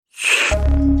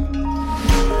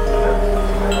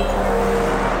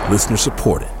Listener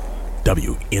supported.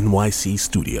 WNYC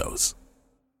Studios.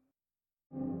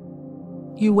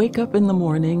 You wake up in the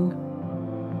morning,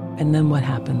 and then what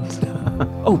happens?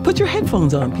 Oh, put your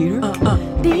headphones on, Peter.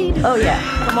 Oh, yeah.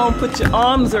 Come on, put your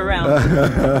arms around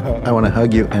me. I want to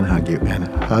hug you and hug you and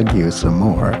hug you some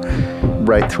more,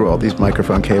 right through all these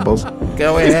microphone cables.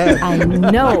 Go ahead. I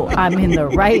know I'm in the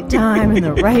right time, in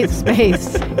the right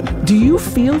space. Do you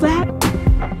feel that?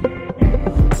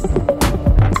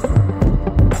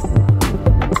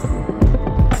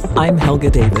 I'm Helga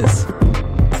Davis.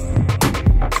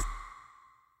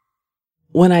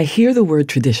 When I hear the word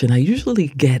tradition, I usually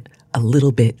get a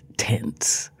little bit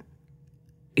tense.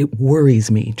 It worries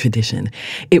me, tradition.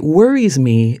 It worries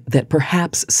me that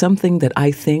perhaps something that I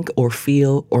think or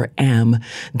feel or am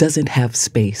doesn't have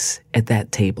space at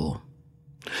that table.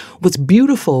 What's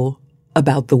beautiful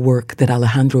about the work that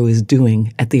Alejandro is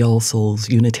doing at the All Souls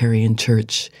Unitarian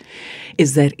Church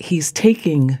is that he's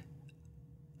taking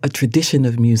a tradition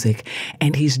of music,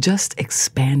 and he's just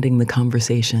expanding the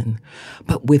conversation,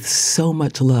 but with so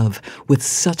much love, with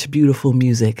such beautiful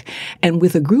music, and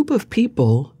with a group of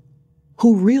people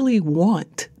who really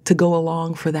want to go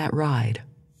along for that ride.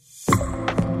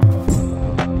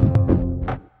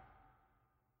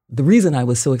 The reason I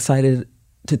was so excited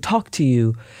to talk to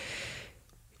you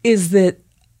is that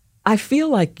I feel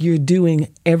like you're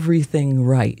doing everything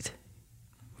right.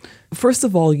 First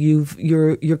of all,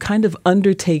 you're kind of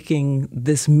undertaking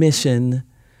this mission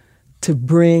to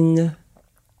bring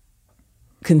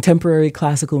contemporary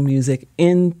classical music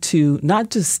into not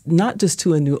just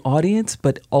to a new audience,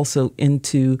 but also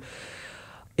into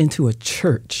a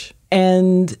church.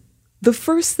 And the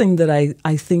first thing that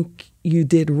I think you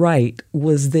did right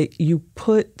was that you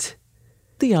put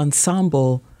the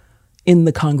ensemble in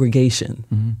the congregation.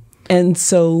 Mm-hmm. And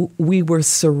so we were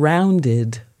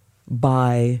surrounded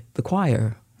by the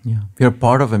choir. Yeah, you're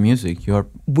part of the music.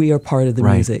 We are part of the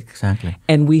music. Exactly.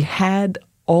 And we had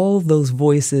all those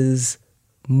voices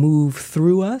move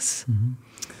through us.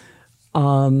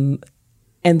 Mm-hmm.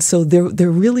 And so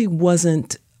there really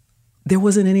wasn't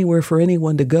anywhere for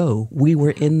anyone to go. We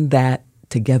were in that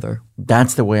together.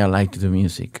 That's the way I like to do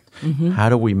music. Mm-hmm. How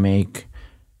do we make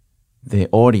the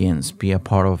audience be a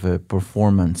part of a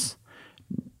performance,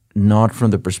 not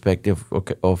from the perspective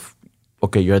of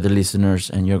you're the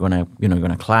listeners and you're gonna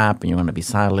clap and you're gonna be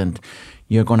silent.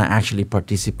 You're gonna actually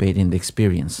participate in the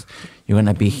experience. You're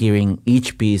gonna be hearing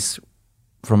each piece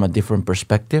from a different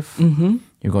perspective. Mm-hmm.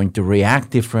 You're going to react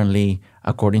differently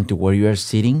according to where you are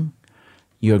sitting.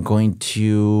 You're going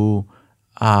to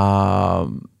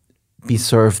be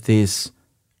served this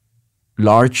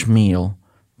large meal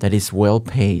that is well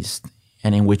paced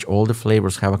and in which all the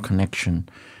flavors have a connection.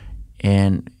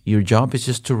 And your job is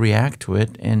just to react to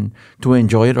it and to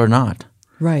enjoy it or not.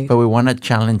 Right. But we want to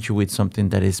challenge you with something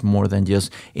that is more than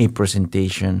just a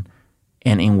presentation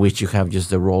and in which you have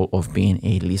just the role of being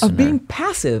a listener. Of being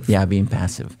passive. Yeah, being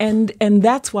passive. And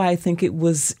that's why I think it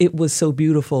was so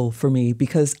beautiful for me,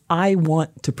 because I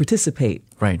want to participate.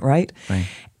 Right.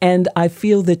 And I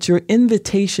feel that your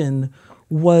invitation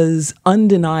was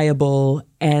undeniable,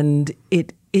 and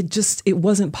it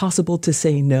wasn't possible to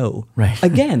say no. Right.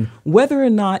 Again, whether or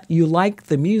not you like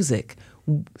the music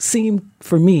seemed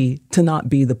for me to not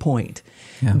be the point.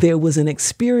 Yeah. There was an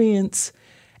experience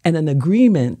and an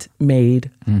agreement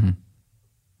made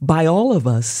by all of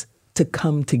us to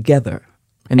come together.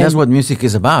 And that's what music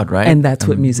is about, right? And that's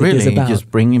what music is about. Just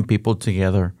bringing people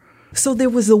together. So there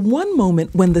was one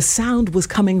moment when the sound was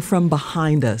coming from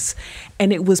behind us,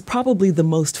 and it was probably the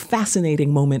most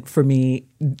fascinating moment for me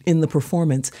in the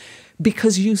performance,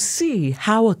 because you see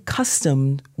how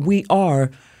accustomed we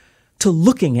are to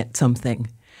looking at something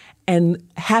and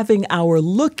having our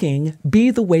looking be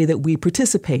the way that we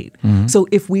participate. Mm-hmm. So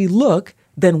if we look,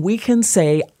 then we can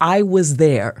say, I was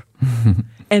there.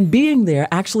 And being there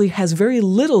actually has very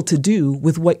little to do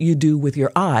with what you do with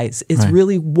your eyes. It's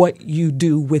really what you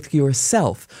do with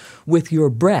yourself, with your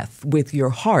breath, with your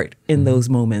heart in those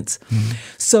moments. Mm-hmm.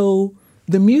 So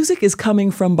the music is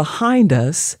coming from behind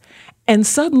us, and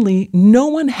suddenly no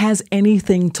one has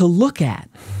anything to look at.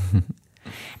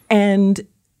 And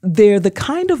they're the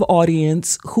kind of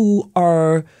audience who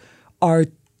are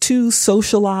too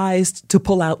socialized to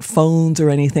pull out phones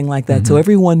or anything like that. Mm-hmm. So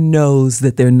everyone knows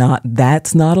that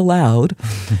that's not allowed.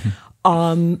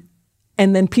 And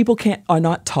then people are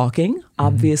not talking,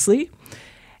 obviously. Mm-hmm.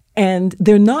 And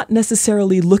they're not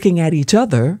necessarily looking at each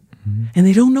other, and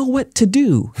they don't know what to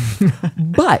do.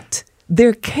 But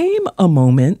there came a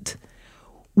moment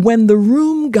when the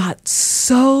room got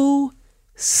so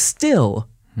still,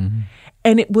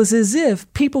 And it was as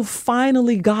if people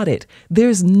finally got it.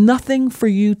 There's nothing for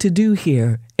you to do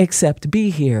here except be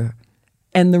here.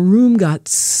 And the room got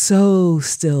so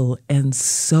still and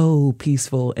so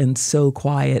peaceful and so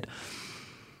quiet.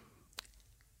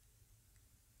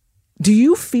 Do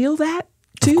you feel that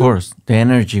too? Of course. The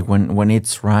energy, when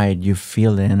it's right, you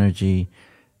feel the energy.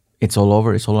 It's all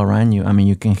over. It's all around you. I mean,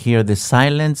 you can hear the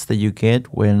silence that you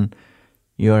get when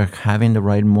you're having the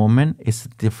right moment. It's a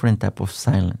different type of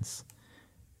silence.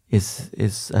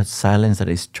 It's a silence that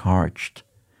is charged.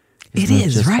 It's It not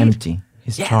is, just right? empty.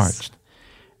 It's Yes. charged.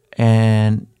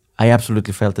 And I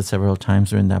absolutely felt it several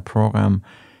times during that program.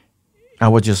 I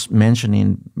was just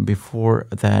mentioning before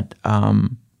that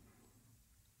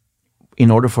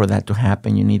in order for that to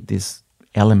happen, you need these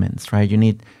elements, right? You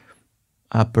need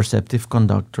a perceptive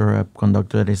conductor, a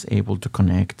conductor that is able to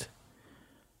connect.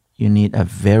 You need a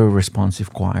very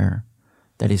responsive choir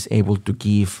that is able to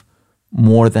give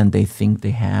more than they think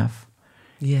they have.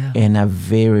 Yeah. And a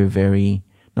very, very,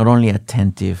 not only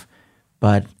attentive,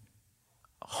 but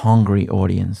hungry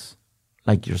audience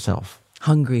like yourself.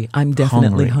 Hungry. I'm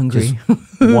definitely hungry.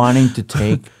 Just wanting to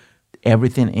take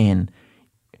everything in.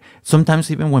 Sometimes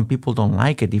even when people don't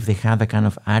like it, if they have that kind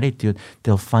of attitude,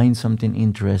 they'll find something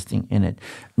interesting in it.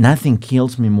 Nothing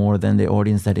kills me more than the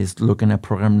audience that is looking at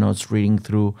program notes, reading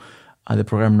through the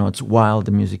program notes while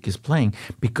the music is playing,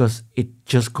 because it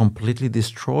just completely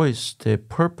destroys the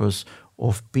purpose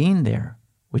of being there,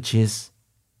 which is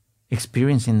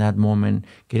experiencing that moment,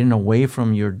 getting away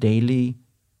from your daily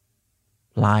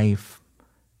life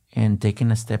and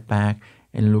taking a step back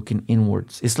and looking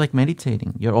inwards. It's like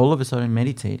meditating. You're all of a sudden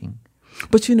meditating.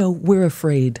 But you know, we're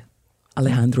afraid,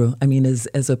 Alejandro. I mean,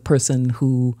 as a person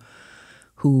who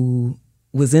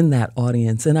was in that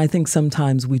audience, and I think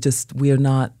sometimes we're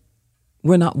not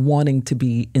wanting to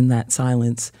be in that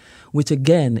silence, which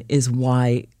again is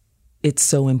why it's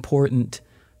so important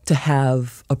to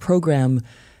have a program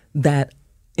that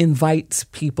invites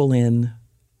people in,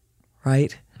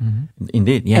 right? Mm-hmm.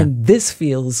 Indeed, yeah. And this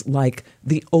feels like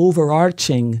the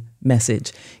overarching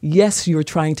message. Yes, you're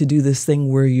trying to do this thing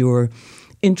where you're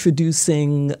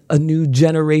introducing a new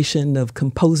generation of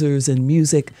composers and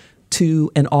music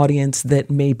to an audience that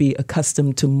may be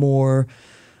accustomed to more,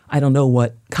 I don't know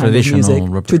what kind of music,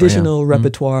 traditional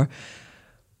repertoire.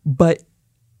 But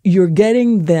you're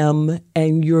getting them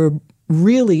and you're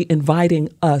really inviting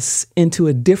us into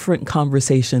a different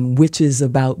conversation, which is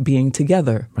about being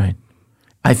together. Right.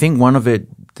 I think one of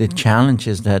the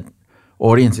challenges that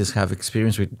audiences have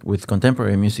experienced with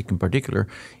contemporary music in particular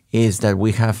is that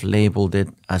we have labeled it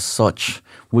as such.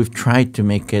 We've tried to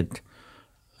make it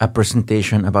a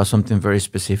presentation about something very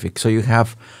specific. So you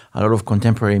have a lot of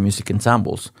contemporary music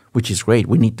ensembles, which is great.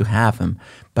 We need to have them.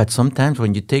 But sometimes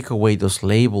when you take away those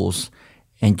labels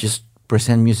and just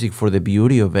present music for the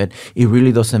beauty of it, it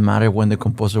really doesn't matter when the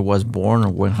composer was born or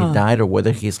when he died or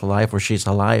whether he's alive or she's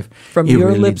alive. From it your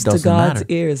really lips to God's matter.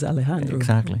 ears, Alejandro.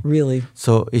 Exactly. Really.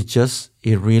 So it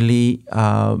really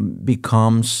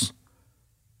becomes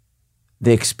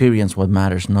the experience what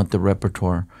matters, not the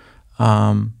repertoire.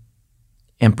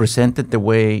 And presented the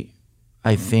way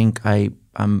I think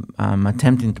I'm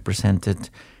attempting to present it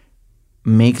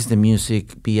makes the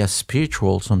music be as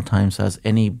spiritual sometimes as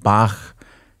any Bach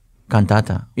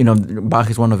cantata. You know, Bach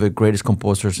is one of the greatest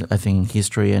composers, I think, in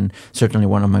history, and certainly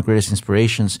one of my greatest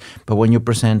inspirations. But when you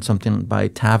present something by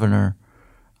Taverner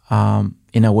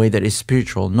in a way that is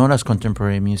spiritual, not as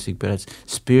contemporary music, but as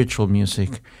spiritual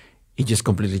music, it just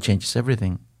completely changes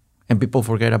everything. And people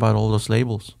forget about all those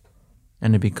labels.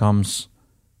 And it becomes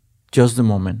just the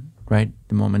moment, right?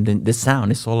 The moment. The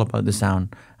sound, it's all about the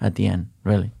sound at the end,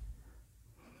 really.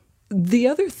 The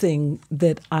other thing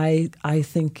that I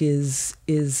think is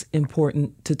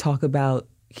important to talk about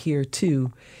here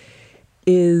too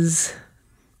is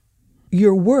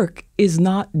your work is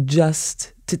not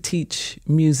just to teach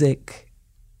music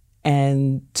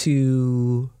and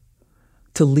to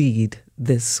lead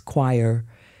this choir.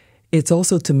 It's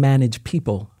also to manage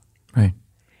people. Right.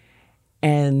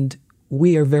 And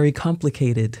we are very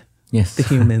complicated. Yes. The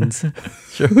humans.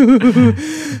 Sure.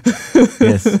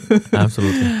 Yes,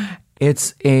 absolutely.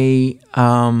 It's a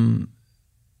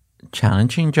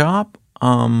challenging job.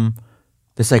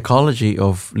 The psychology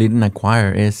of leading a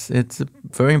choir it's a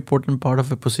very important part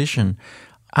of a position.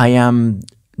 I am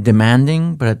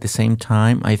demanding, but at the same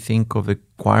time, I think of the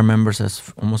choir members as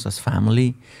almost as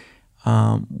family.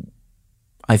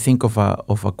 I think of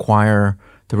a choir,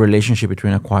 the relationship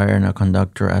between a choir and a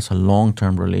conductor, as a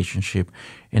long-term relationship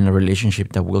and a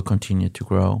relationship that will continue to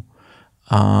grow.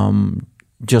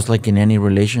 Just like in any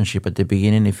relationship, at the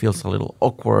beginning it feels a little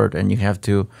awkward and you have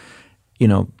to,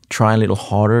 try a little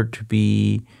harder to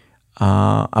be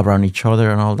around each other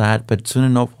and all that. But soon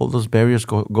enough, all those barriers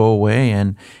go away,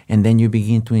 and then you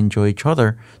begin to enjoy each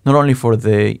other, not only for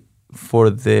the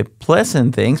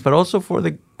pleasant things, but also for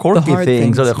the quirky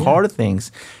things or the hard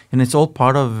things. And it's all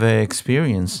part of the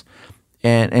experience.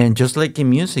 And just like in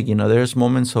music, there's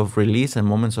moments of release and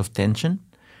moments of tension.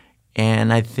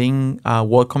 And I think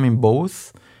welcoming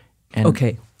both. And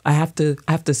okay, I have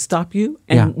to stop you,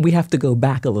 and we have to go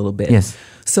back a little bit. Yes.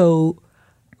 So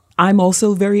I'm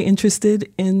also very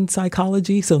interested in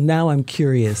psychology. So now I'm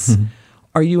curious.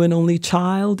 Are you an only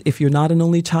child? If you're not an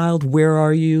only child, where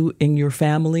are you in your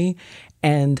family?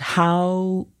 And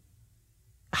how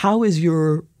is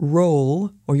your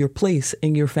role or your place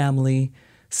in your family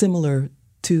similar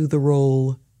to the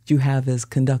role you have as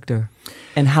conductor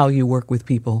and how you work with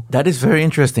people? That is very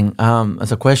interesting.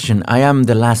 As a question, I am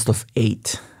the last of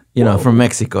 8, from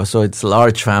Mexico. So it's a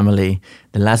large family,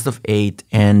 the last of 8.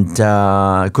 And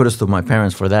kudos to my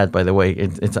parents for that, by the way.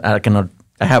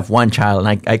 I have one child,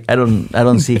 and I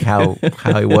don't see how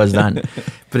it was done.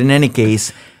 But in any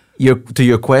case, to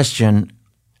your question,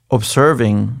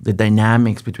 observing the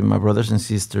dynamics between my brothers and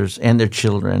sisters and their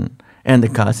children and the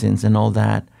cousins and all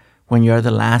that, when you are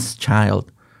the last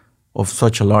child of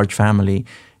such a large family,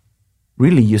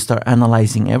 really you start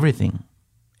analyzing everything.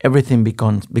 Everything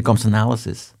becomes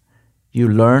analysis. You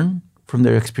learn from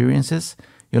their experiences.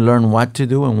 You learn what to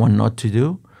do and what not to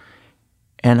do.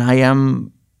 And I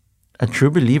am a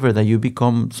true believer that you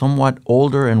become somewhat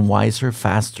older and wiser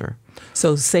faster.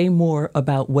 So say more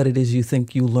about what it is you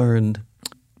think you learned.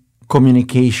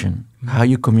 Communication, how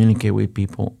you communicate with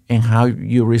people, and how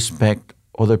you respect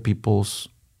other people's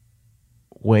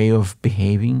way of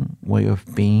behaving, way of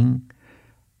being.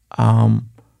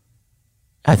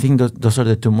 I think those are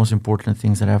the 2 most important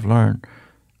things that I've learned.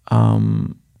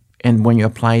 And when you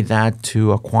apply that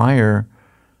to a choir,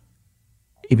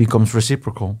 it becomes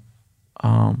reciprocal.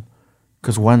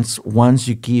 Because once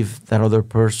you give that other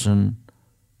person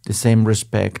the same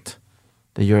respect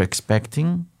that you're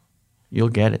expecting, you'll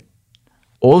get it.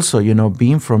 Also,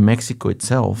 being from Mexico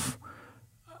itself,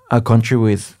 a country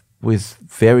with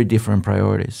very different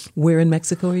priorities. Where in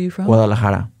Mexico are you from?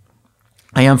 Guadalajara.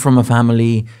 I am from a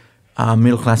family,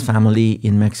 middle-class family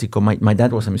in Mexico. My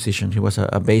dad was a musician. He was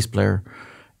a bass player.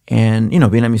 And,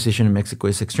 being a musician in Mexico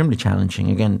is extremely challenging.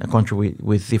 Again, a country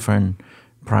with different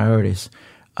priorities.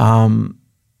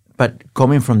 But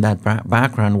coming from that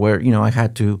background where, I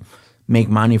had to make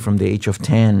money from the age of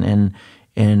 10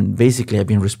 and basically I've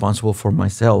been responsible for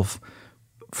myself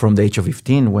from the age of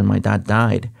 15 when my dad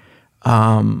died,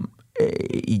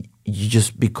 you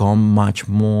just become much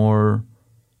more,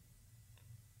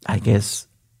 I guess,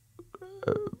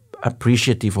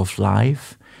 appreciative of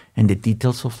life and the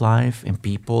details of life and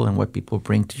people and what people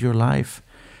bring to your life.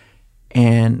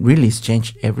 And really it's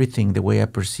changed everything, the way I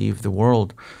perceive the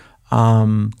world.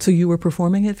 So you were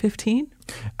performing at 15?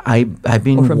 I've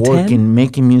been working,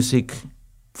 making music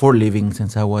for a living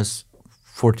since I was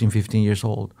 14, 15 years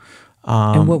old.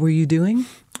 And what were you doing?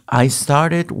 I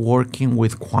started working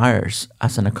with choirs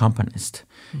as an accompanist,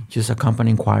 just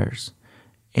accompanying choirs.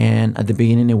 And at the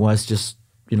beginning, it was just,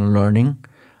 learning.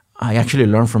 I actually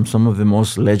learned from some of the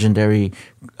most legendary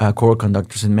choral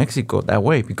conductors in Mexico that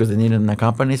way because they needed an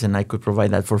accompanist and I could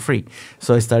provide that for free.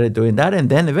 So I started doing that, and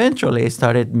then eventually I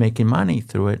started making money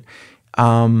through it.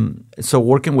 So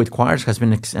working with choirs has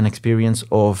been an experience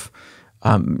of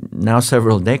now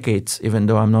several decades, even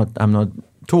though I'm not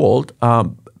too old.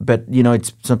 But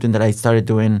it's something that I started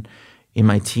doing in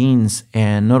my teens,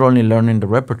 and not only learning the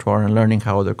repertoire and learning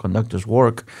how other conductors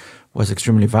work was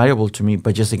extremely valuable to me,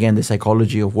 but just again the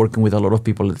psychology of working with a lot of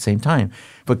people at the same time.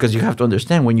 Because you have to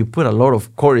understand, when you put a lot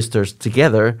of choristers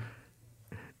together,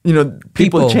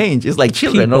 people change. It's like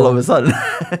children all of a sudden.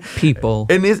 People.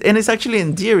 And it's actually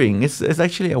endearing. It's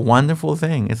actually a wonderful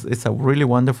thing. It's a really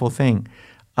wonderful thing.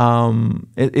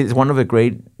 It's one of the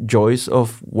great joys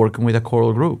of working with a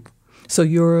choral group. So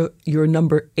you're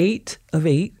number 8 of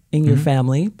 8 in your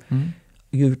family. Mm-hmm.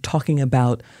 You're talking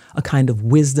about a kind of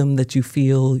wisdom that you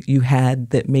feel you had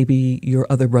that maybe your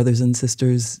other brothers and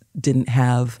sisters didn't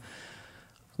have.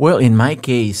 Well, in my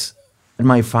case,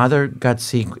 my father got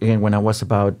sick again when I was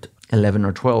about 11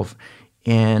 or 12.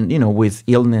 And, with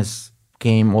illness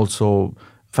came also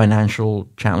financial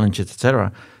challenges,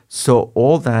 etc. So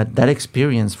all that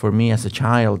experience for me as a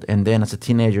child, and then as a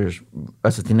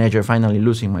teenager finally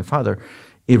losing my father,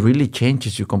 it really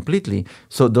changes you completely.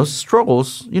 So those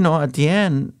struggles, at the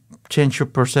end, change your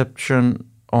perception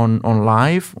on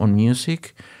life, on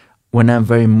music. When I'm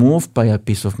very moved by a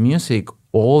piece of music,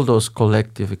 all those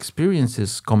collective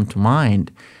experiences come to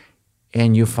mind,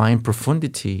 and you find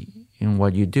profundity in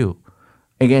what you do.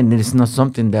 Again, it is not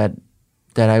something that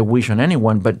I wish on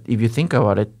anyone, but if you think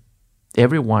about it,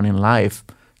 everyone in life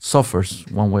suffers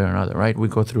one way or another, right? We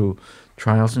go through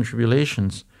trials and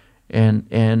tribulations,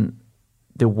 and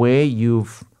the way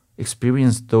you've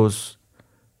experienced those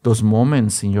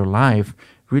moments in your life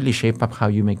really shape up how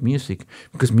you make music,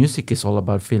 because music is all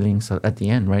about feelings at the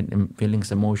end, right? And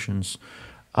feelings, emotions,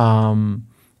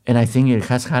 and I think it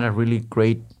has had a really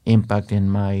great impact in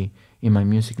my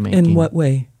music making. In what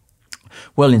way?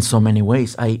 Well, in so many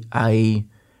ways.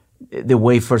 The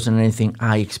way, first than anything,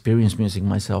 I experience music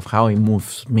myself, how it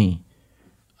moves me.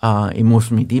 It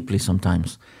moves me deeply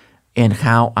sometimes, and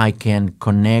how I can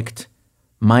connect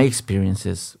my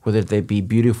experiences, whether they be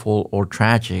beautiful or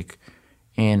tragic,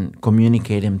 and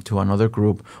communicate them to another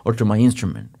group or to my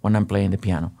instrument when I'm playing the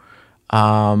piano.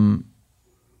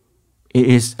 It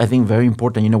is, I think, very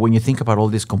important. You know, when you think about all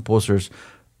these composers,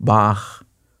 Bach,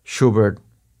 Schubert,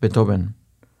 Beethoven,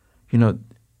 you know,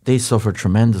 they suffered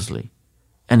tremendously.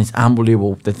 And it's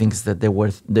unbelievable the things that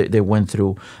they went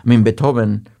through. I mean,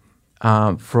 Beethoven,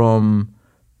 from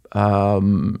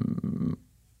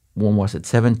when was it,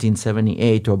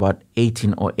 1778 to about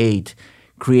 1808,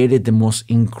 created the most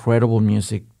incredible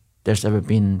music there's ever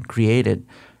been created.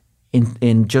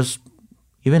 In just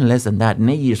even less than that, in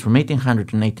 8 years, from 1800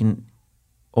 to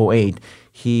 1808,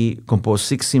 he composed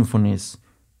 6 symphonies,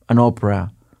 an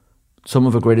opera, some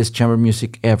of the greatest chamber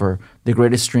music ever, the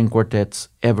greatest string quartets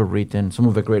ever written, some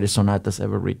of the greatest sonatas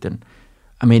ever written.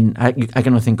 I mean, I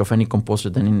cannot think of any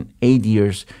composer that in 8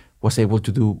 years was able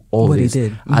to do all what this. He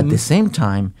did. Mm-hmm. At the same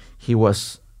time, he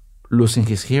was losing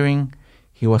his hearing.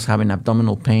 He was having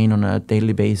abdominal pain on a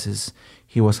daily basis.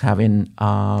 He was having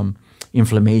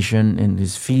inflammation in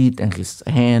his feet and his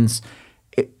hands.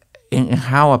 And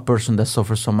how a person that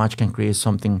suffers so much can create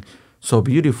something so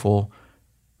beautiful,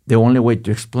 the only way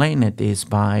to explain it is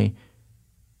by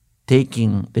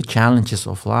taking the challenges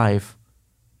of life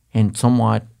and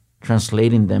somewhat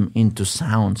translating them into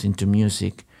sounds, into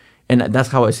music. And that's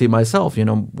how I see myself. You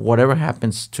know, whatever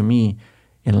happens to me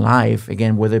in life,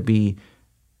 again, whether it be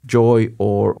joy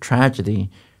or tragedy,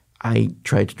 I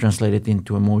try to translate it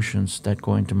into emotions that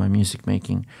go into my music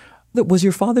making. Was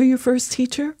your father your first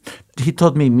teacher? He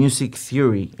taught me music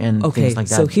theory and things like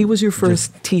that. So he was your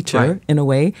first teacher, right, in a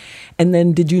way. And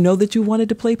then did you know that you wanted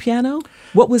to play piano?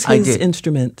 What was his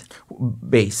instrument?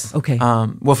 Bass. Okay.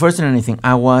 Well, first than anything,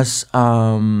 I was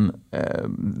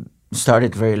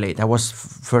started very late. I was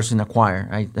first in a choir.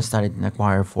 I started in a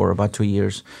choir for about 2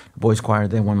 years, boys choir.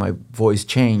 Then when my voice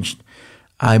changed,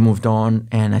 I moved on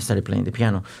and I started playing the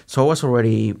piano. So I was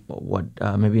already,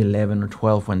 maybe 11 or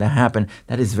 12 when that happened.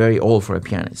 That is very old for a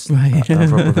pianist, right.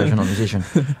 For a professional musician.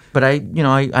 But I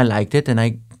liked it and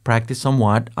I practiced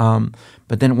somewhat.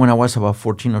 But then when I was about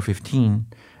 14 or 15,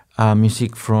 a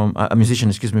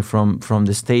musician from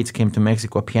the States came to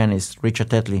Mexico, a pianist, Richard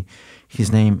Tetley,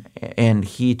 his name, and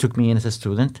he took me in as a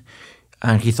student.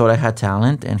 And he thought I had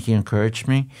talent and he encouraged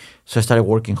me. So I started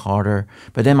working harder.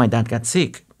 But then my dad got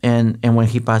sick. And when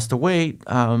he passed away,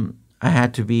 I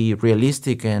had to be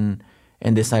realistic and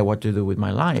decide what to do with my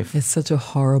life. It's such a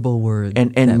horrible word.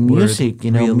 And music,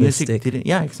 realistic. Music didn't.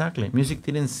 Yeah, exactly. Music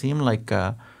didn't seem like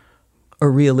a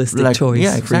realistic choice.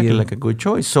 Yeah, exactly, for you. like a good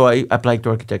choice. So I applied to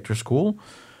architecture school.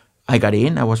 I got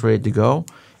in. I was ready to go,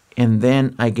 and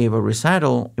then I gave a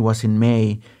recital. It was in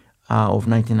May of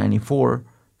 1994,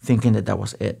 thinking that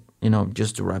was it.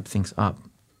 Just to wrap things up.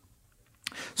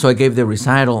 So I gave the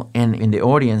recital, and in the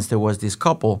audience there was this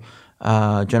couple,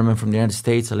 a gentleman from the United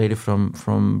States, a lady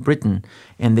from Britain,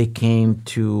 and they came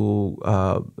to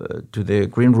the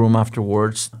green room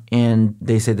afterwards, and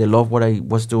they said they loved what I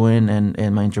was doing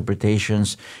and my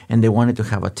interpretations, and they wanted to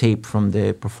have a tape from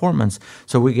the performance.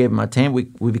 So we gave them a tape.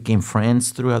 We became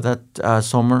friends throughout that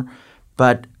summer,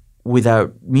 but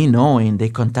without me knowing, they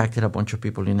contacted a bunch of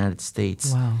people in the United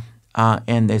States. Wow.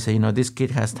 And they say, this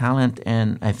kid has talent,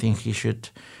 and I think he should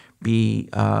be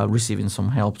receiving some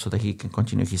help so that he can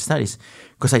continue his studies.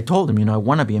 Because I told them, I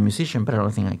want to be a musician, but I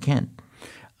don't think I can.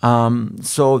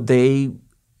 So they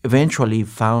eventually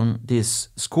found this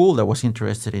school that was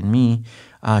interested in me,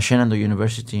 Shenandoah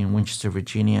University in Winchester,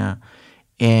 Virginia.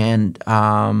 And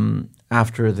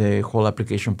after the whole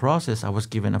application process, I was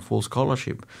given a full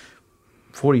scholarship,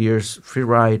 4 years, free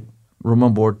ride, room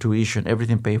and board, tuition,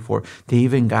 everything paid for. They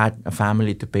even got a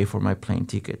family to pay for my plane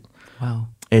ticket. Wow.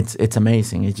 It's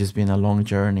amazing. It's just been a long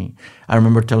journey. I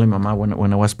remember telling my mom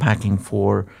when I was packing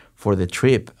for the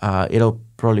trip, it'll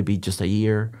probably be just a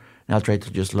year, and I'll try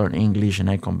to just learn English, and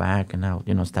I come back, and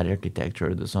I'll study architecture,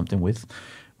 do something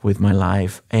with my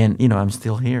life. And I'm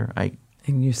still here.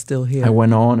 And you're still here. I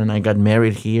went on and I got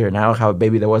married here. Now I have a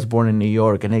baby that was born in New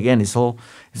York. And again, it's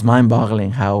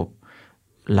mind-boggling how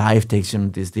life takes you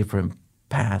on this different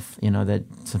path, that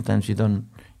sometimes you don't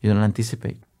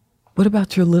anticipate. What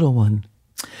about your little one?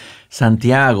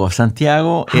 Santiago,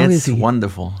 How is he?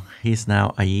 wonderful. He's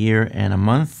now a year and a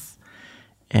month,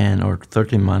 or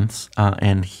 13 months,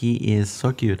 and he is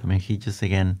so cute. I mean, he just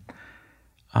again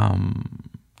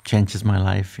changes my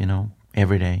life,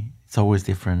 every day. It's always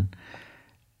different.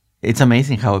 It's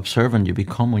amazing how observant you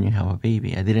become when you have a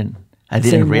baby. I didn't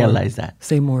realize that.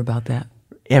 Say more about that.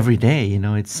 Every day,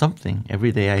 it's something.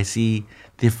 Every day I see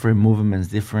different movements,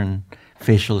 different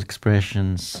facial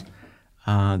expressions,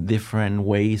 different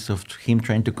ways of him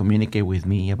trying to communicate with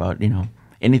me about,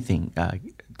 anything,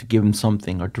 to give him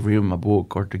something or to read him a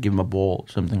book or to give him a ball,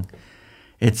 something.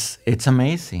 It's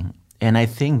amazing. And I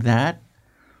think that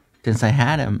since I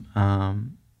had him,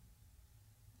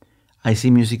 I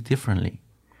see music differently.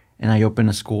 And I open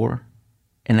a score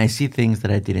and I see things that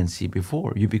I didn't see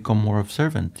before. You become more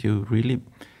observant. You really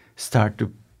start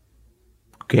to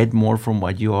get more from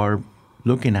what you are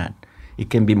looking at. It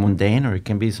can be mundane, or it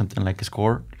can be something like a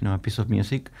score, a piece of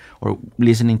music, or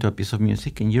listening to a piece of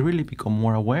music, and you really become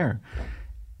more aware.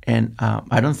 And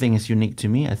I don't think it's unique to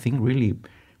me. I think really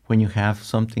when you have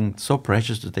something so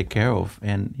precious to take care of,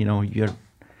 and you're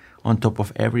on top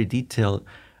of every detail,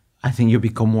 I think you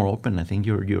become more open. I think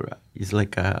it's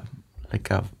like a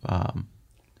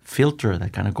filter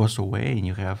that kind of goes away, and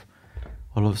you have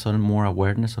all of a sudden more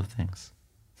awareness of things.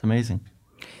 It's amazing.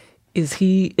 Is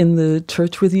he in the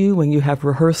church with you when you have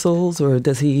rehearsals, or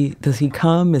does he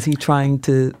come? Is he trying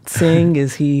to sing?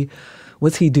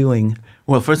 What's he doing?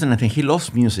 Well, first thing, I think he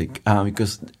loves music,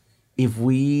 because if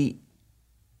we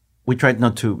try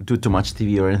not to do too much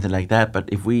TV or anything like that, but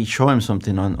if we show him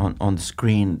something on the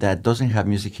screen that doesn't have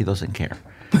music, he doesn't care.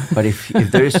 But if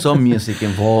there is some music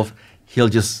involved, he'll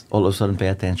just all of a sudden pay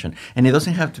attention. And it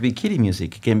doesn't have to be kiddie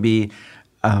music. It can be,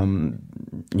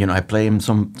 I play him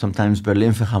sometimes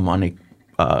Berlin Philharmonic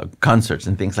concerts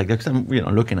and things like that, because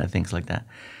I'm looking at things like that.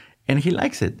 And he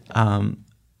likes it.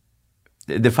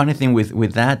 The funny thing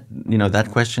with that,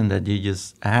 that question that you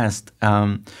just asked,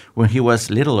 when he was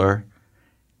littler,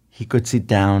 he could sit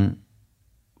down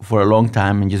for a long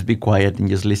time and just be quiet and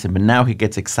just listen. But now he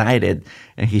gets excited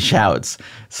and he shouts.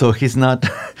 So he's not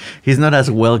as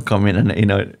welcoming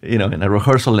in a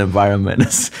rehearsal environment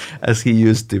as he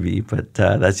used to be. But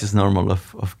that's just normal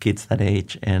of kids that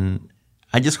age. And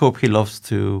I just hope he learns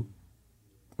to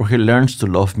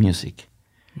love music.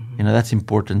 Mm-hmm. That's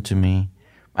important to me.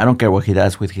 I don't care what he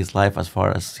does with his life as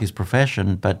far as his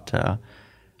profession, but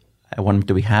I want him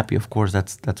to be happy. Of course,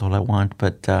 that's all I want.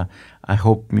 But I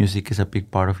hope music is a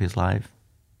big part of his life.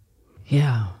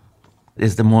 Yeah.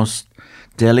 It's the most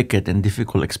delicate and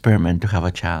difficult experiment to have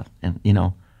a child. And,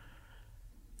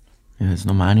 there's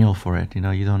no manual for it. You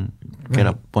don't get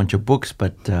a bunch of books,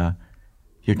 but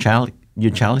your child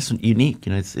is unique.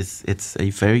 It's a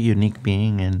very unique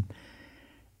being,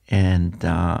 and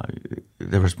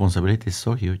the responsibility is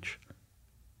so huge.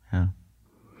 Yeah.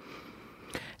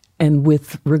 And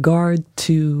with regard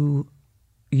to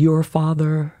your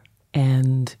father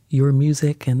and your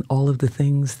music and all of the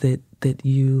things that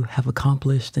you have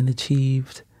accomplished and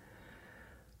achieved,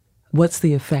 what's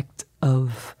the effect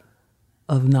of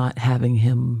not having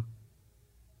him?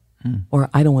 Or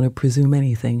I don't want to presume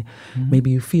anything. Maybe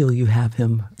you feel you have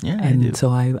him. Yeah, and I do. So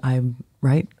I'm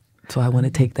right. So I want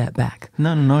to take that back.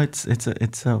 No.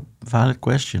 It's a valid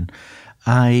question.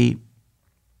 I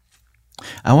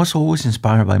was always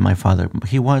inspired by my father.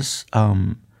 He was,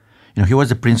 he was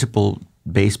the principal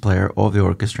bass player of the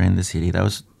orchestra in the city. That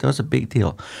was a big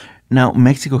deal. Now,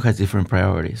 Mexico has different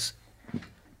priorities.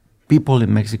 People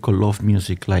in Mexico love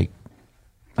music like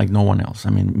no one else.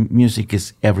 I mean, music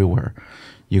is everywhere.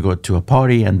 You go to a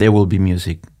party and there will be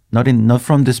music. Not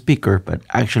from the speaker, but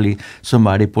actually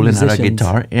somebody pulling out a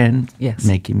guitar and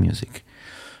making music.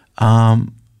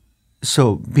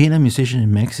 So being a musician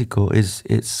in Mexico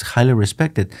is highly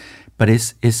respected, but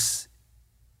it's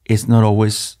not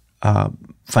always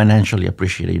financially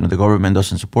appreciated. The government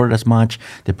doesn't support it as much.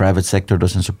 The private sector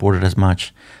doesn't support it as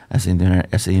much as in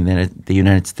the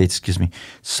United States. Excuse me.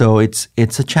 So it's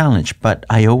a challenge. But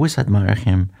I always admire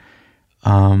him.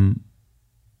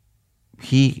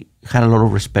 He had a lot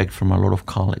of respect from a lot of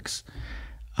colleagues,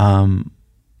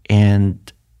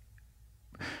 and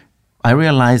I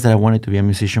realized that I wanted to be a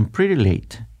musician pretty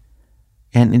late.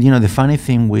 And the funny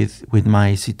thing with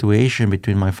my situation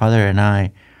between my father and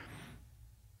I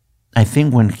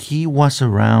think when he was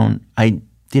around, I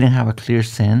didn't have a clear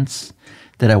sense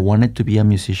that I wanted to be a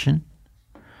musician.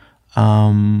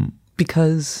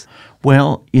 Because?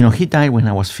 Well, he died when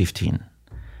I was 15.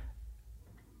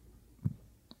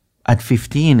 At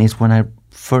 15 is when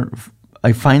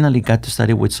I finally got to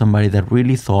study with somebody that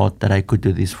really thought that I could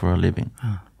do this for a living.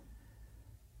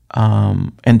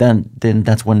 And then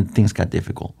that's when things got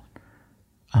difficult.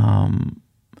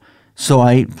 So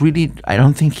I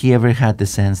don't think he ever had the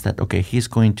sense that, okay, he's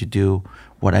going to do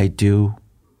what I do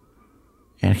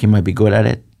and he might be good at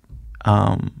it.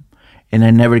 And I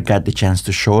never got the chance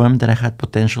to show him that I had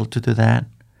potential to do that.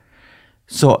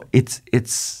 So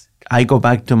I go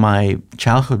back to my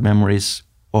childhood memories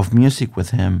of music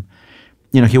with him.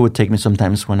 He would take me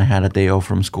sometimes when I had a day off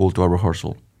from school to a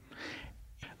rehearsal.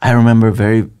 I remember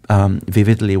very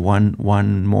vividly one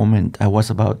moment. I was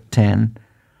about 10,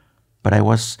 but I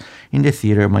was in the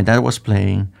theater. My dad was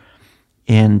playing,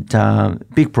 and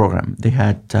big program. They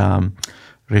had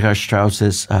Richard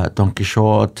Strauss's Don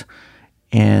Quixote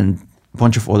and a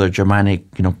bunch of other Germanic,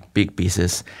 big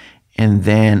pieces. And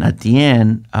then at the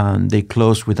end, they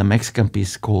closed with a Mexican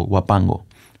piece called Huapango,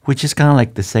 which is kind of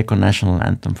like the second national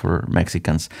anthem for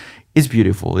Mexicans. It's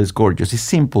beautiful, it's gorgeous, it's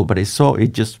simple, but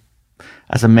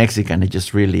as a Mexican, it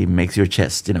just really makes your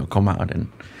chest, come out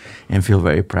and feel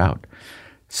very proud.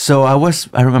 So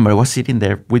I remember I was sitting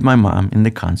there with my mom in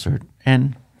the concert,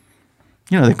 and,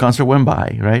 the concert went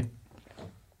by, right?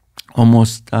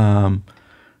 Almost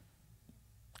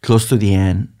close to the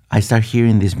end, I start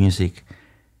hearing this music,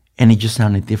 and it just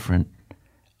sounded different.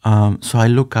 So I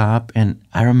look up, and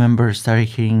I remember started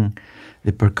hearing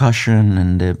the percussion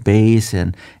and the bass,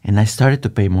 and I started to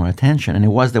pay more attention. And it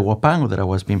was the Huapango that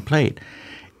was being played.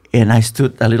 And I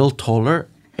stood a little taller,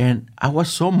 and I was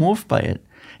so moved by it.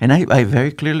 And I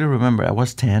very clearly remember I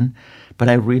was 10, but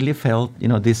I really felt,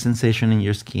 this sensation in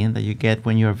your skin that you get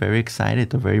when you're very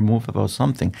excited or very moved about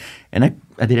something. And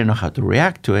I didn't know how to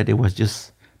react to it. It was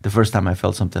just the first time I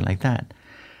felt something like that.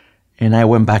 And I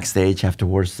went backstage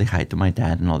afterwards to say hi to my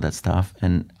dad and all that stuff.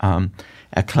 And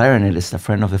a clarinetist, a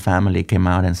friend of the family, came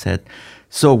out and said,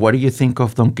 "So what do you think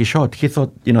of Don Quixote?" He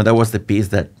thought, that was the piece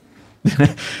that...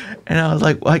 And I was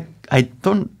like, well, I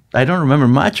don't remember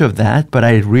much of that, but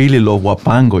I really love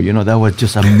Huapango. That was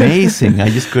just amazing.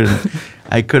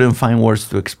 I couldn't find words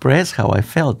to express how I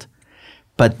felt.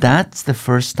 But that's the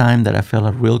first time that I felt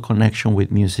a real connection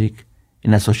with music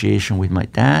in association with my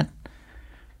dad,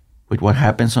 with what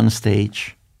happens on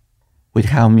stage, with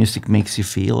how music makes you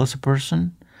feel as a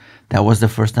person. That was the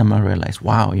first time I realized,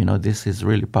 wow, this is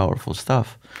really powerful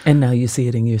stuff. And now you see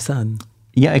it in your son.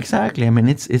 Yeah, exactly. I mean,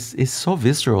 it's so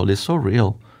visceral, it's so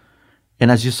real.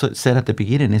 And as you said at the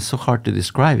beginning, it's so hard to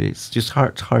describe. It's just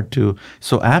hard to,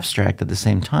 so abstract at the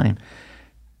same time,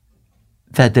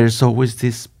 that there's always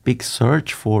this big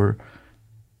search for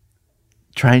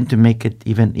trying to make it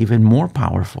even more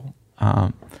powerful,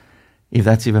 if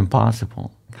that's even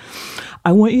possible.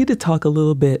 I want you to talk a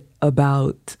little bit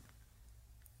about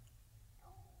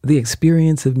the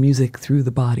experience of music through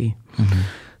the body. Mm-hmm.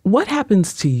 What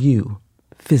happens to you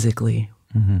physically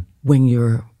when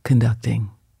you're conducting?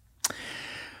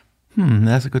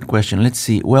 That's a good question. Let's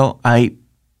see. Well, if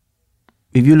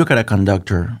you look at a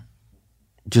conductor,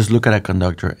 just look at a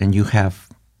conductor, and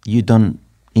you don't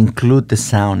include the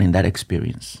sound in that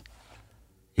experience.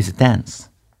 It's a dance.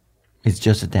 It's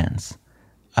just a dance.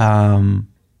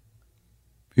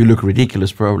 You look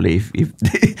ridiculous probably if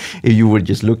if you were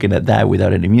just looking at that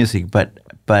without any music, but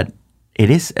it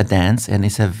is a dance, and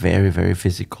it's a very, very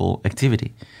physical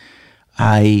activity.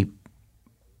 I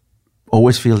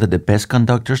always feel that the best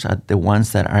conductors are the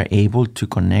ones that are able to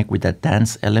connect with that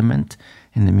dance element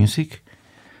in the music.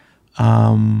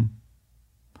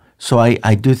 So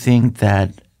I do think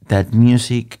that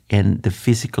music and the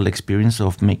physical experience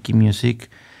of making music,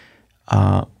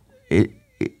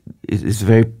 it's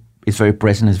very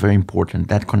present. It's very important.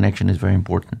 That connection is very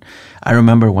important. I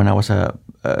remember when I was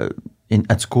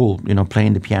at school,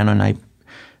 playing the piano, and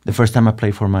the first time I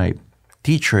played for my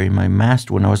teacher in my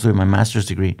when I was doing my master's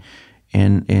degree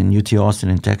in UT Austin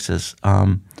in Texas,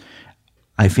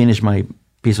 I finished my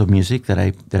piece of music that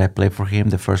I played for him,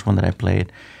 the first one that I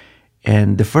played,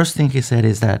 and the first thing he said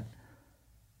is that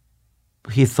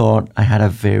he thought I had a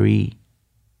very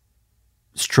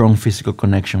strong physical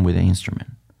connection with the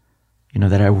instrument.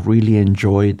 That I really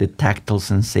enjoyed the tactile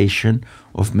sensation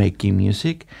of making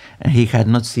music. And he had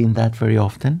not seen that very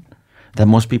often, that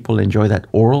most people enjoy that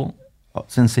oral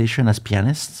sensation as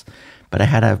pianists. But I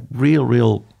had a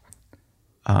real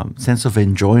sense of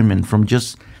enjoyment from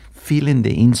just feeling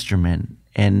the instrument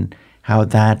and how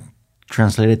that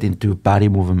translated into body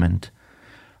movement.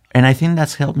 And I think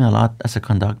that's helped me a lot as a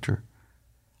conductor.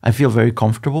 I feel very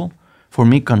comfortable. For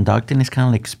me, conducting is kind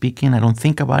of like speaking. I don't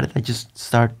think about it. I just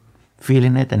start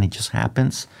feeling it, and it just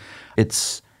happens.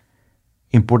 It's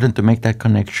important to make that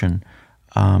connection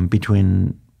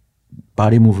between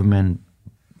body movement,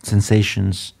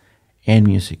 sensations, and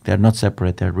music. They're not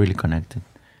separate. They're really connected.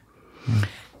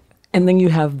 And then you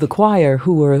have the choir,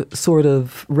 who are sort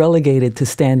of relegated to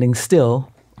standing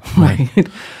still, right?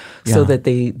 So Yeah. that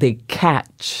they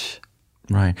catch.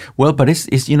 Right. Well, but it's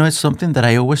it's something that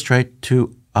I always try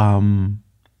to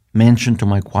mention to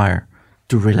my choir,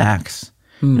 to relax,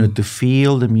 to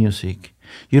feel the music.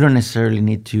 You don't necessarily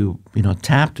need to,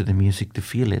 tap to the music to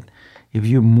feel it. If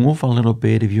you move a little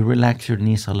bit, if you relax your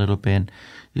knees a little bit,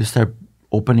 you start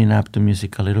opening up to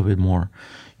music a little bit more.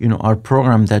 Our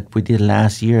program that we did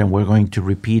last year, and we're going to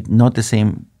repeat, not the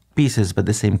same pieces, but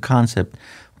the same concept,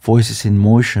 Voices in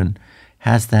Motion,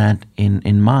 has that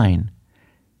in mind.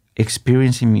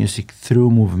 Experiencing music through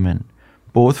movement,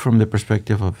 both from the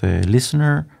perspective of the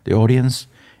listener, the audience,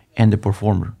 and the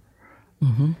performer.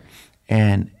 Mm-hmm.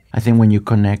 And I think when you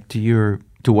connect to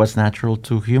what's natural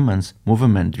to humans,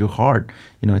 movement, your heart,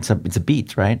 it's a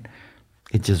beat, right?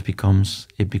 It just becomes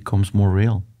more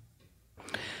real.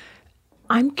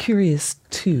 I'm curious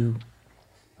too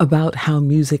about how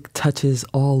music touches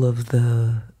all of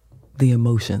the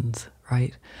emotions,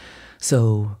 right?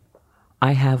 So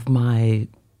I have my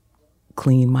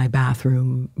clean my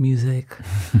bathroom music.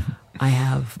 I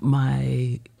have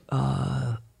my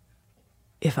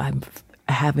if I'm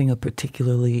having a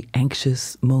particularly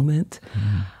anxious moment,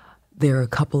 there are a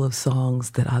couple of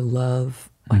songs that I love.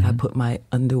 Like I put my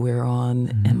underwear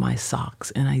on and my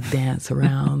socks, and I dance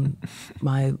around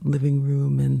my living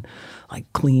room and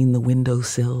like clean the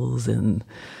windowsills and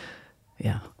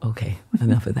okay,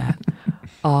 enough of that.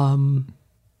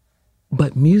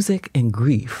 But music and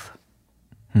grief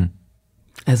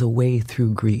as a way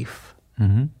through grief.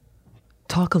 Mm-hmm.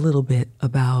 Talk a little bit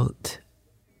about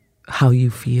how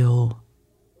you feel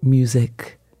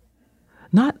music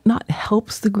not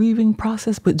helps the grieving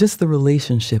process, but just the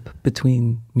relationship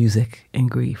between music and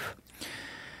grief.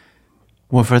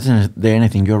 Well, first than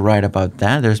anything, you're right about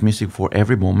that. There's music for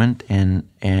every moment, and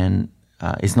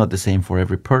it's not the same for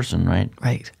every person, right?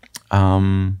 Right.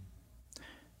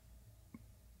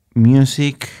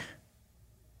 Music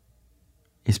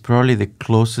is probably the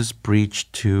closest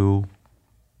bridge to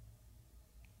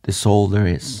the soul there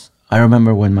is. I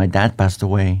remember when my dad passed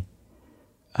away,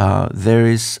 there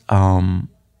is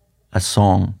a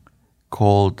song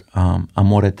called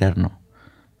Amor Eterno,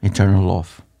 Eternal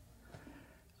Love,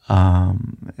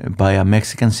 by a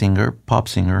Mexican singer, pop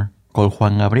singer, called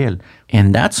Juan Gabriel.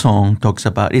 And that song talks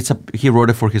about, he wrote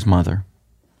it for his mother.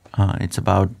 It's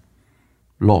about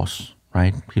loss,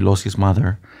 right? He lost his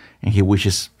mother, and he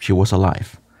wishes she was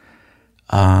alive.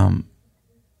 And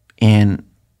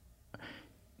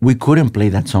we couldn't play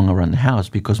that song around the house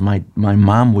because my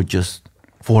mom would just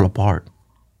fall apart.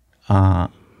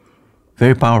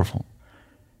 Very powerful.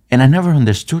 And I never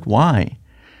understood why,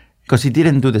 because he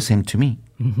didn't do the same to me.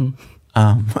 Mm-hmm.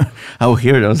 I would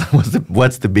hear it,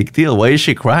 what's the big deal? Why is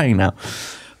she crying now?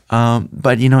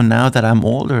 But, now that I'm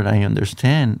older, I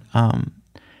understand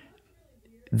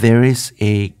there is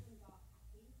a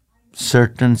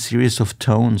certain series of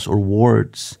tones or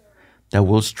words that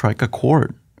will strike a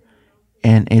chord.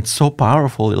 And it's so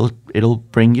powerful, it'll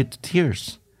bring you to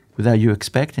tears without you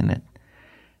expecting it.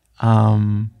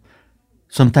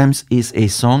 Sometimes it's a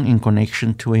song in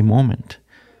connection to a moment.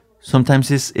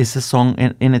 Sometimes it's a song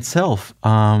in itself.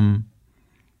 There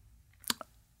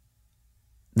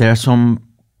are some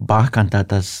Bach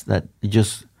cantatas that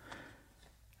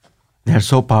they're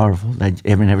so powerful that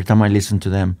every time I listen to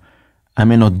them, I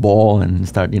may not bawl and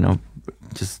start,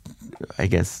 just, I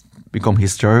guess, become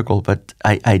hysterical, but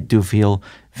I do feel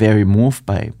very moved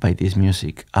by this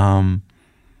music.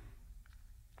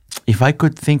 If I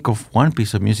could think of one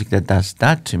piece of music that does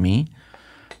that to me,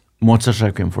 Mozart's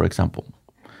Requiem, for example.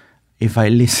 If I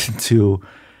listen to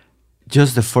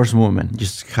just the first movement,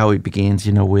 just how it begins,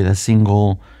 with a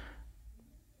single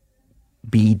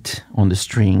beat on the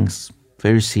strings,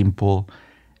 very simple,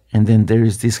 and then there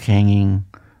is this hanging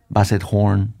basset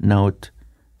horn note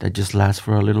that just lasts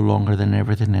for a little longer than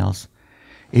everything else.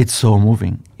 It's so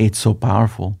moving. It's so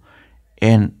powerful.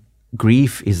 And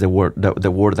grief is the word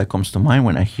that comes to mind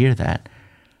when I hear that.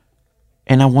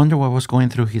 And I wonder what was going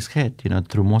through his head,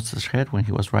 through Mozart's head when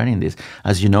he was writing this.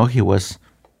 As you know, he was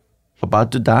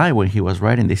about to die when he was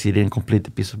writing this. He didn't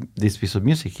complete this piece of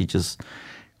music. He just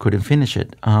couldn't finish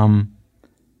it.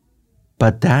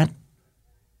 But that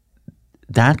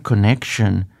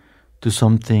connection to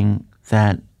something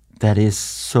that is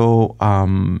so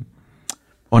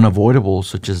unavoidable,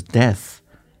 such as death,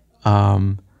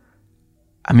 I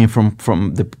I mean, from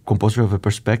the composer of a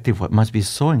perspective, what must be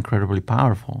so incredibly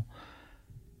powerful.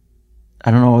 I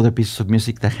don't know other pieces of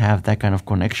music that have that kind of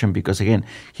connection, because again,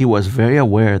 he was very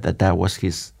aware that that was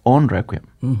his own requiem.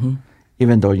 Mm-hmm.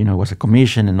 Even though, it was a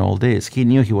commission and all this, he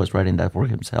knew he was writing that for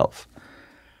himself.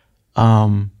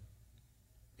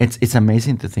 It's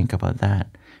amazing to think about that,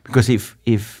 because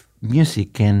if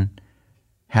music can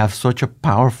have such a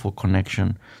powerful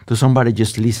connection to somebody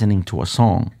just listening to a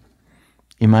song,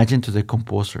 imagine to the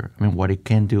composer. I mean, what it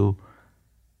can do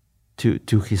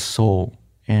to his soul,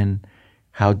 and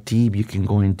how deep you can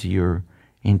go into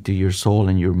your soul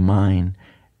and your mind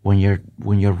when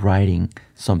you're writing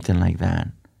something like that.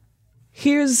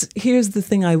 Here's the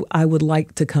thing I would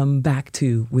like to come back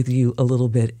to with you a little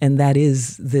bit, and that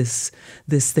is this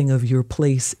thing of your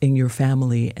place in your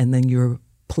family, and then your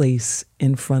place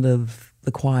in front of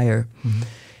the choir. Mm-hmm.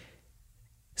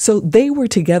 So they were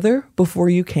together before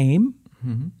you came,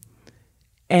 mm-hmm.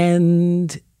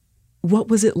 And what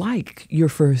was it like, your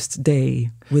first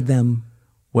day with them?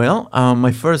 Well,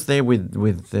 my first day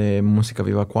with the Musica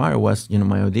Viva choir was,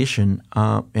 my audition,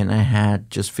 and I had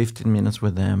just 15 minutes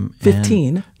with them.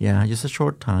 15? Yeah, just a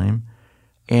short time.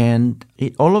 And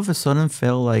it all of a sudden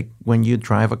felt like when you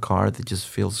drive a car that just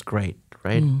feels great,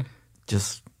 right? Mm.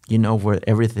 Just, where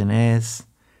everything is.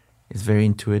 It's very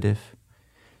intuitive.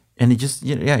 And it just,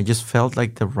 it just felt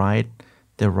like the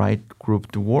right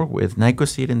group to work with. And I could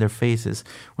see it in their faces.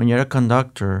 When you're a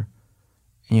conductor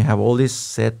and you have all these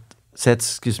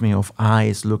sets of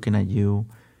eyes looking at you,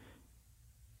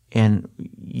 and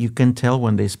you can tell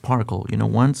when they sparkle.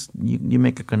 Once you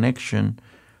make a connection,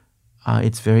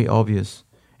 it's very obvious.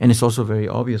 And it's also very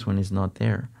obvious when it's not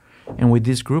there. And with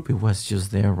this group, it was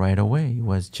just there right away. It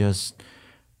was just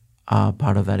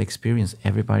part of that experience.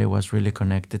 Everybody was really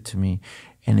connected to me,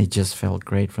 and it just felt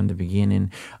great from the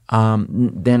beginning.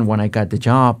 Then when I got the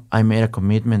job, I made a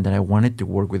commitment that I wanted to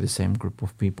work with the same group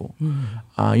of people. Mm.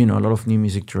 A lot of new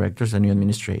music directors, a new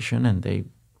administration, and they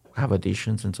have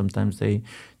auditions, and sometimes they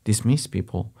dismiss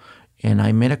people. And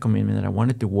I made a commitment that I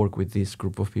wanted to work with this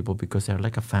group of people because they're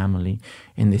like a family,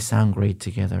 and they sound great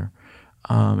together,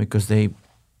 because they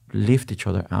lift each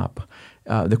other up.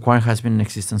 The choir has been in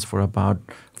existence for about...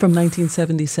 From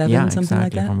 1977, something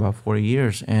like that? From about 40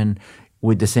 years. And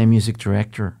with the same music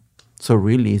director. So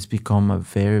really, it's become a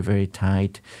very, very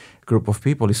tight group of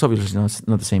people. It's obviously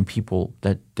not the same people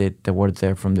that were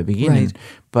there from the beginning, right.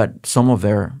 But some of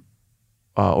their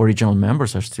original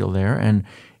members are still there,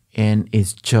 and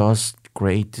it's just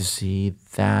great to see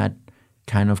that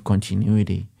kind of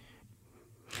continuity.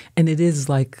 And it is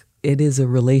a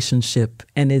relationship,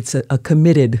 and it's a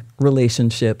committed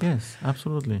relationship. Yes,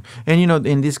 absolutely. And,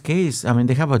 in this case, I mean,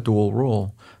 they have a dual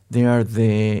role. They are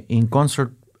in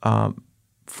concert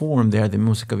form, they are the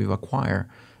Musica Viva choir.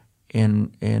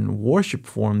 In worship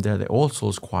form, they're the All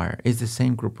Souls choir. It's the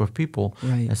same group of people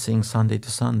that sing Sunday to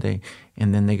Sunday,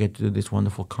 and then they get to do these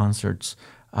wonderful concerts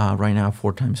right now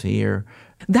 4 times a year.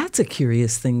 That's a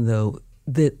curious thing, though,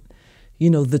 that,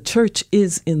 the church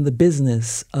is in the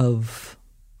business of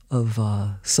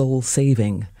soul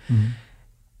saving. Mm-hmm.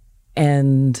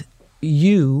 And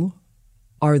you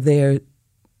are there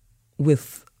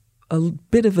with a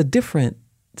bit of a different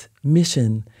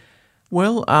mission.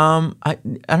 Well, I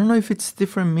don't know if it's a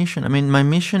different mission. I mean, my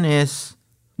mission is...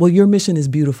 Well, your mission is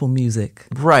beautiful music.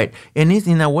 Right. And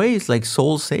in a way, it's like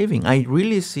soul saving. I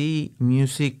really see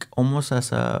music almost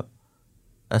as a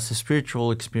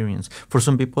spiritual experience. For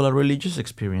some people, a religious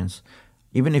experience.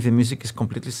 Even if the music is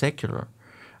completely secular.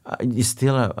 It's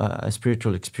still a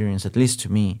spiritual experience, at least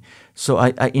to me. So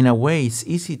I in a way, it's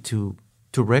easy to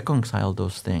reconcile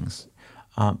those things,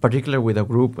 particularly with a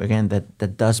group, again,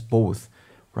 that does both,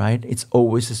 right? It's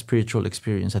always a spiritual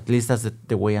experience. At least that's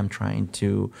the way I'm trying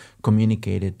to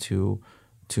communicate it to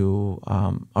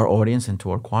our audience and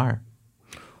to our choir.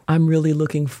 I'm really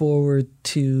looking forward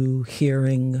to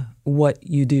hearing what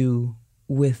you do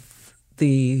with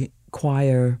the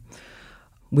choir,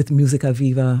 with Musica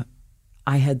Viva.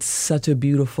 I had such a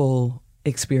beautiful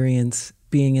experience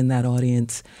being in that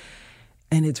audience,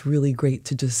 and it's really great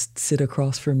to just sit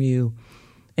across from you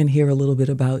and hear a little bit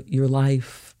about your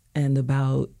life and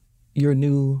about your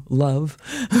new love.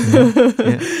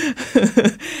 Yeah.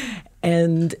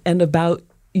 and about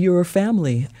your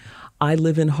family. I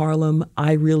live in Harlem.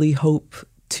 I really hope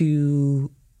to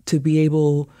be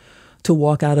able to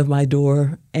walk out of my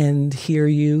door and hear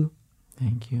you.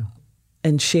 Thank you.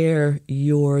 And share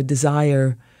your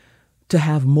desire to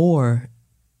have more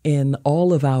in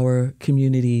all of our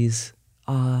communities,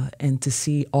 and to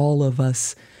see all of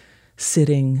us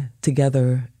sitting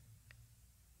together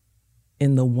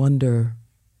in the wonder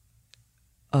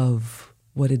of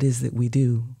what it is that we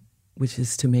do, which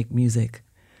is to make music.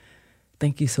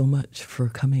 Thank you so much for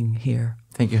coming here.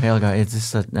 Thank you, Helga. It's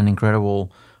just an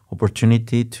incredible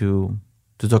opportunity to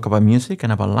talk about music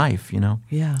and about life,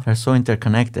 Yeah. They're so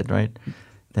interconnected, right?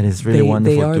 That is really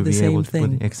wonderful they are to the be same able to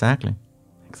thing. put. Exactly.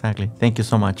 Thank you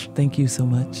so much. Thank you so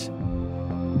much.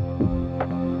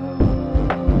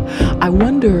 I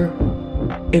wonder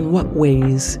in what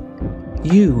ways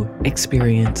you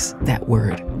experience that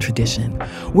word, tradition.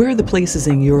 Where are the places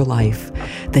in your life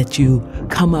that you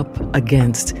come up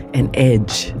against an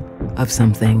edge of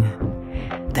something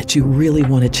that you really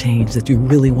want to change, that you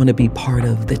really want to be part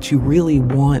of, that you really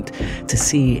want to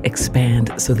see expand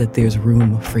so that there's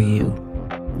room for you?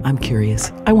 I'm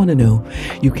curious. I want to know.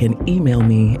 You can email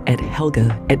me at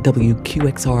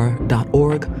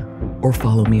helga@wqxr.org or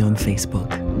follow me on Facebook.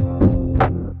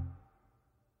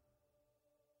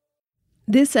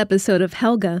 This episode of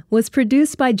Helga was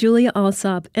produced by Julia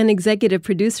Alsop and executive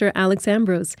producer Alex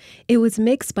Ambrose. It was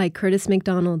mixed by Curtis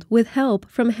McDonald with help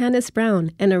from Hannes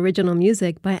Brown and original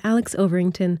music by Alex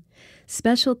Overington.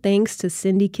 Special thanks to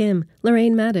Cindy Kim,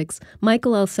 Lorraine Maddox,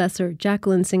 Michael Elsesser,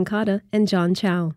 Jacqueline Sincata, and John Chow.